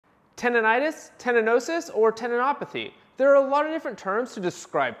Tendinitis, tendinosis, or tendinopathy. There are a lot of different terms to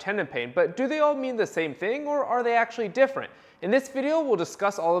describe tendon pain, but do they all mean the same thing, or are they actually different? In this video, we'll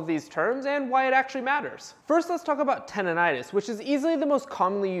discuss all of these terms and why it actually matters. First, let's talk about tendinitis, which is easily the most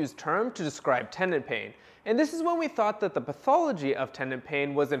commonly used term to describe tendon pain. And this is when we thought that the pathology of tendon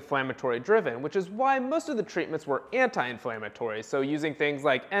pain was inflammatory driven, which is why most of the treatments were anti-inflammatory, so using things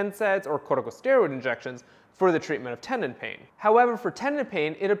like NSAIDs or corticosteroid injections for the treatment of tendon pain. However, for tendon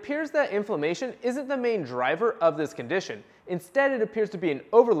pain, it appears that inflammation isn't the main driver of this condition. Instead, it appears to be an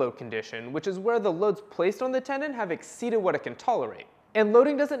overload condition, which is where the loads placed on the tendon have exceeded what it can tolerate. And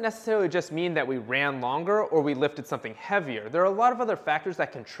loading doesn't necessarily just mean that we ran longer or we lifted something heavier. There are a lot of other factors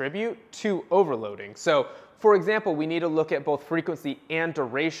that contribute to overloading. So, for example, we need to look at both frequency and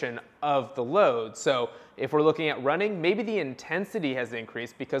duration of the load. So if we're looking at running, maybe the intensity has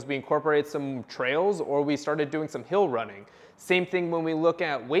increased because we incorporated some trails or we started doing some hill running. Same thing when we look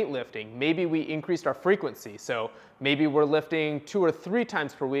at weightlifting. Maybe we increased our frequency. So maybe we're lifting 2 or 3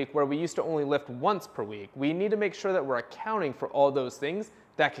 times per week where we used to only lift once per week. We need to make sure that we're accounting for all those things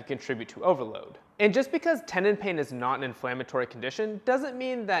that could contribute to overload. And just because tendon pain is not an inflammatory condition doesn't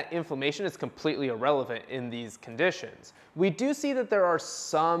mean that inflammation is completely irrelevant in these conditions. We do see that there are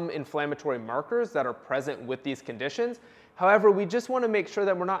some inflammatory markers that are present with these conditions. However, we just want to make sure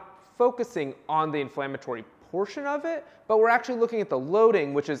that we're not focusing on the inflammatory portion of it, but we're actually looking at the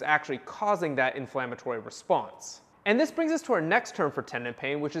loading, which is actually causing that inflammatory response. And this brings us to our next term for tendon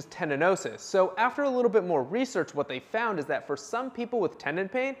pain, which is tendinosis. So after a little bit more research, what they found is that for some people with tendon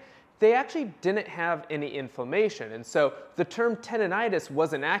pain, they actually didn't have any inflammation. And so the term tendinitis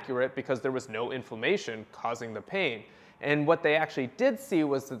wasn't accurate because there was no inflammation causing the pain. And what they actually did see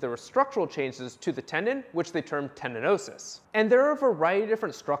was that there were structural changes to the tendon, which they termed tendinosis. And there are a variety of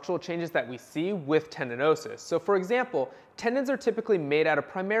different structural changes that we see with tendinosis. So for example, tendons are typically made out of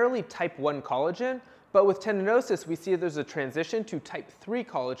primarily type 1 collagen, but with tendinosis, we see there's a transition to type 3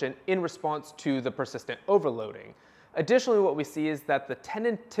 collagen in response to the persistent overloading. Additionally, what we see is that the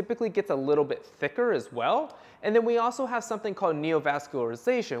tendon typically gets a little bit thicker as well. And then we also have something called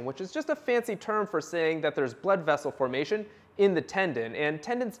neovascularization, which is just a fancy term for saying that there's blood vessel formation in the tendon. And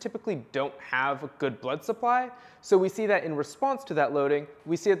tendons typically don't have a good blood supply. So we see that in response to that loading,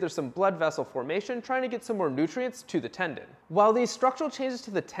 we see that there's some blood vessel formation trying to get some more nutrients to the tendon. While these structural changes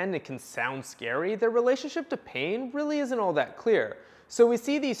to the tendon can sound scary, their relationship to pain really isn't all that clear. So we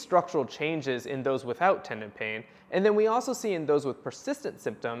see these structural changes in those without tendon pain, and then we also see in those with persistent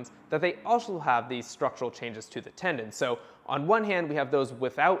symptoms that they also have these structural changes to the tendon. So on one hand, we have those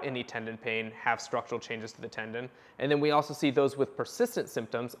without any tendon pain have structural changes to the tendon, and then we also see those with persistent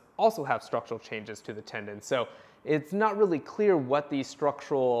symptoms also have structural changes to the tendon. So it's not really clear what these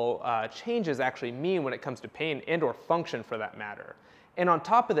structural changes actually mean when it comes to pain and or function for that matter. And on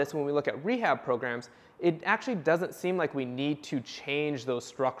top of this, when we look at rehab programs, it actually doesn't seem like we need to change those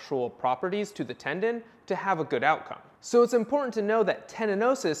structural properties to the tendon to have a good outcome. So it's important to know that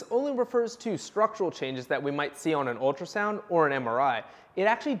tendinosis only refers to structural changes that we might see on an ultrasound or an MRI. It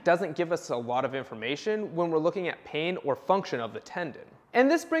actually doesn't give us a lot of information when we're looking at pain or function of the tendon. And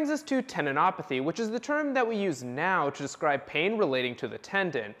this brings us to tendinopathy, which is the term that we use now to describe pain relating to the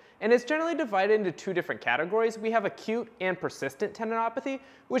tendon. And it's generally divided into 2 different categories. We have acute and persistent tendinopathy,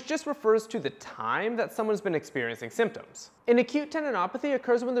 which just refers to the time that someone's been experiencing symptoms. An acute tendinopathy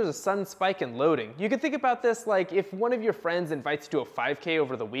occurs when there's a sudden spike in loading. You can think about this like if one of your friends invites you to a 5K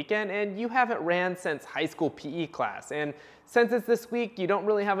over the weekend and you haven't ran since high school PE class. And since it's this week, you don't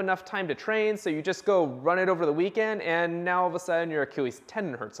really have enough time to train, so you just go run it over the weekend, and now all of a sudden your Achilles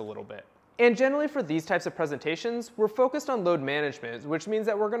tendon hurts a little bit. And generally for these types of presentations, we're focused on load management, which means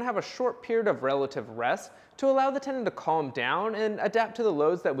that we're going to have a short period of relative rest to allow the tendon to calm down and adapt to the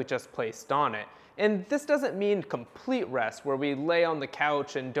loads that we just placed on it. And this doesn't mean complete rest where we lay on the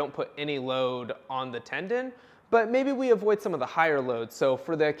couch and don't put any load on the tendon, but maybe we avoid some of the higher loads. So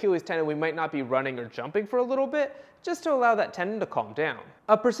for the Achilles tendon, we might not be running or jumping for a little bit, just to allow that tendon to calm down.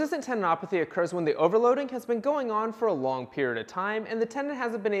 A persistent tendinopathy occurs when the overloading has been going on for a long period of time and the tendon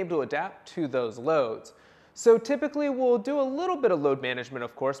hasn't been able to adapt to those loads. So typically we'll do a little bit of load management,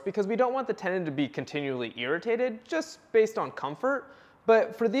 of course, because we don't want the tendon to be continually irritated just based on comfort.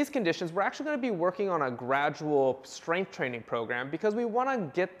 But for these conditions, we're actually going to be working on a gradual strength training program because we want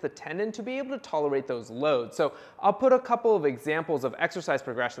to get the tendon to be able to tolerate those loads. So I'll put a couple of examples of exercise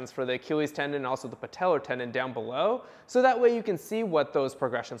progressions for the Achilles tendon and also the patellar tendon down below, so that way you can see what those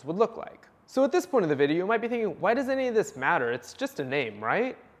progressions would look like. So at this point in the video, you might be thinking, why does any of this matter? It's just a name,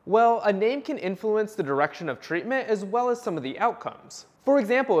 right? Well, a name can influence the direction of treatment as well as some of the outcomes. For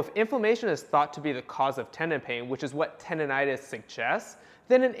example, if inflammation is thought to be the cause of tendon pain, which is what tendinitis suggests,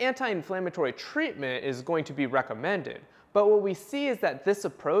 then an anti-inflammatory treatment is going to be recommended. But what we see is that this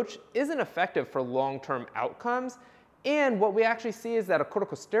approach isn't effective for long-term outcomes, and what we actually see is that a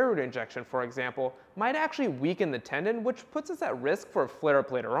corticosteroid injection, for example, might actually weaken the tendon, which puts us at risk for a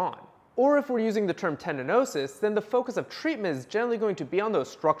flare-up later on. Or if we're using the term tendinosis, then the focus of treatment is generally going to be on those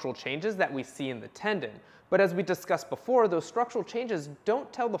structural changes that we see in the tendon. But as we discussed before, those structural changes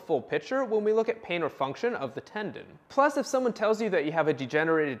don't tell the full picture when we look at pain or function of the tendon. Plus, if someone tells you that you have a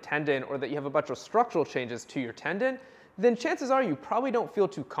degenerated tendon or that you have a bunch of structural changes to your tendon, then chances are you probably don't feel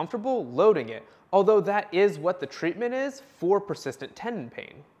too comfortable loading it, although that is what the treatment is for persistent tendon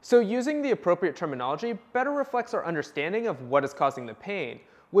pain. So using the appropriate terminology better reflects our understanding of what is causing the pain,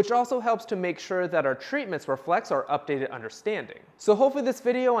 which also helps to make sure that our treatments reflects our updated understanding. So hopefully this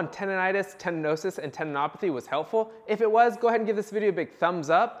video on tendinitis, tendinosis, and tendinopathy was helpful. If it was, go ahead and give this video a big thumbs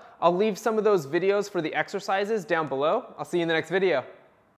up. I'll leave some of those videos for the exercises down below. I'll see you in the next video.